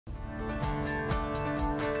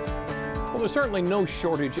There's certainly no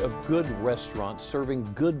shortage of good restaurants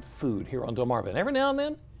serving good food here on Delmarva. Every now and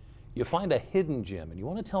then, you find a hidden gem and you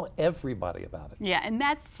want to tell everybody about it. Yeah, and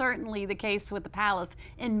that's certainly the case with the Palace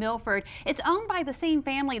in Milford. It's owned by the same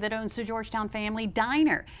family that owns the Georgetown Family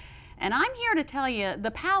Diner. And I'm here to tell you, the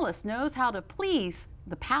Palace knows how to please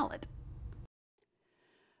the palate.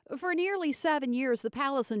 For nearly 7 years, the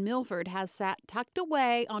Palace in Milford has sat tucked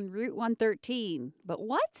away on Route 113. But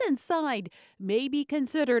what's inside may be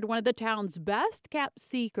considered one of the town's best-kept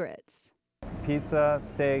secrets. Pizza,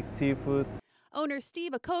 steak, seafood. Owner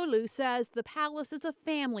Steve Akolu says the Palace is a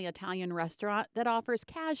family Italian restaurant that offers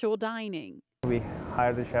casual dining. We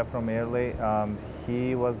hired a chef from Italy.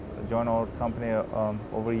 He was joined our company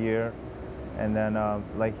over a year, and then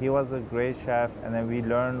he was a great chef, and then we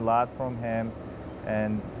learned a lot from him.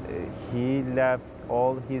 And he left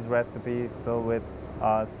all his recipes still with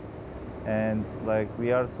us, and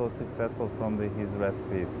we are so successful from his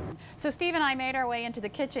recipes. So Steve and I made our way into the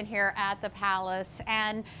kitchen here at the Palace,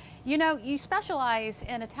 and you know, you specialize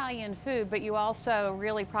in Italian food, but you also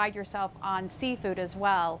really pride yourself on seafood as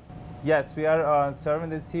well. Yes, we are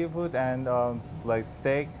serving the seafood and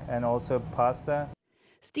steak and also pasta.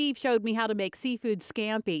 Steve showed me how to make seafood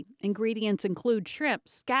scampi. Ingredients include shrimp,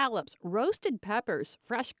 scallops, roasted peppers,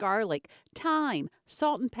 fresh garlic, thyme,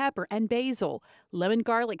 salt and pepper, and basil, lemon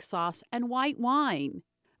garlic sauce, and white wine.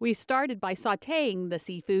 We started by sautéing the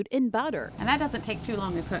seafood in butter. And that doesn't take too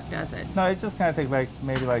long to cook, does it? No, it just kind of takes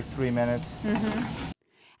maybe 3 minutes.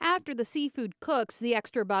 After the seafood cooks, the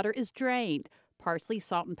extra butter is drained. Parsley,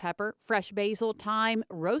 salt and pepper, fresh basil, thyme,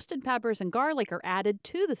 roasted peppers, and garlic are added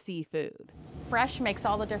to the seafood. Fresh makes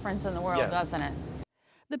all the difference in the world, yes, doesn't it?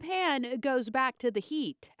 The pan goes back to the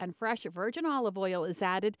heat, and fresh virgin olive oil is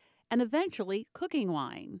added, and eventually cooking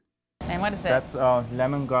wine. And what is this? That's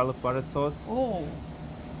lemon garlic butter sauce. Oh.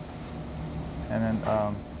 And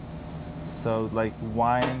then,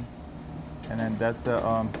 wine, and then that's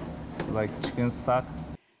chicken stock.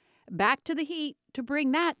 Back to the heat to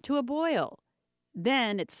bring that to a boil.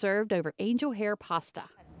 Then it's served over angel hair pasta.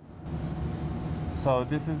 So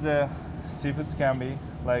this is the seafood scampi.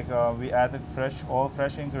 We added all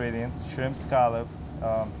fresh ingredients: shrimp, scallop,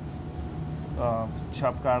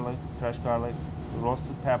 chopped garlic, fresh garlic,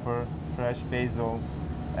 roasted pepper, fresh basil,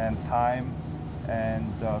 and thyme,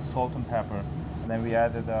 and salt and pepper. And then we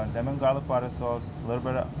added lemon garlic butter sauce, a little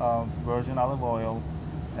bit of virgin olive oil,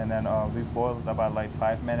 and then we boiled about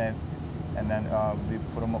 5 minutes, and then we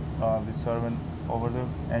serve them over the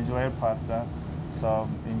angel hair pasta. So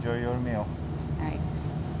enjoy your meal. All right.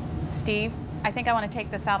 Steve, I think I want to take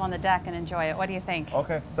this out on the deck and enjoy it. What do you think?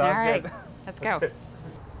 Okay, sounds good. Let's go. Okay.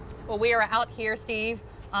 Well, we are out here, Steve,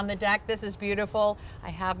 on the deck. This is beautiful. I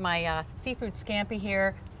have my seafood scampi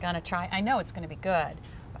here. Gonna try. I know it's going to be good,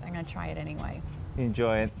 but I'm going to try it anyway.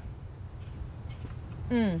 Enjoy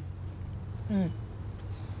it.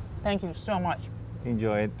 Thank you so much.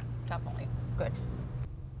 Enjoy it. Definitely. Good.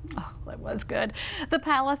 Oh, that was good. The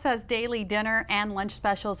Palace has daily dinner and lunch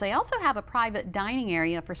specials. They also have a private dining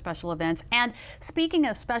area for special events. And speaking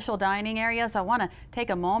of special dining areas, I want to take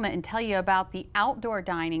a moment and tell you about the outdoor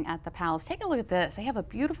dining at the Palace. Take a look at this. They have a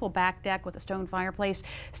beautiful back deck with a stone fireplace.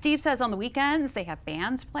 Steve says on the weekends they have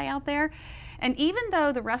bands play out there. And even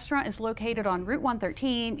though the restaurant is located on Route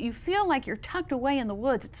 113, you feel like you're tucked away in the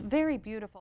woods. It's very beautiful.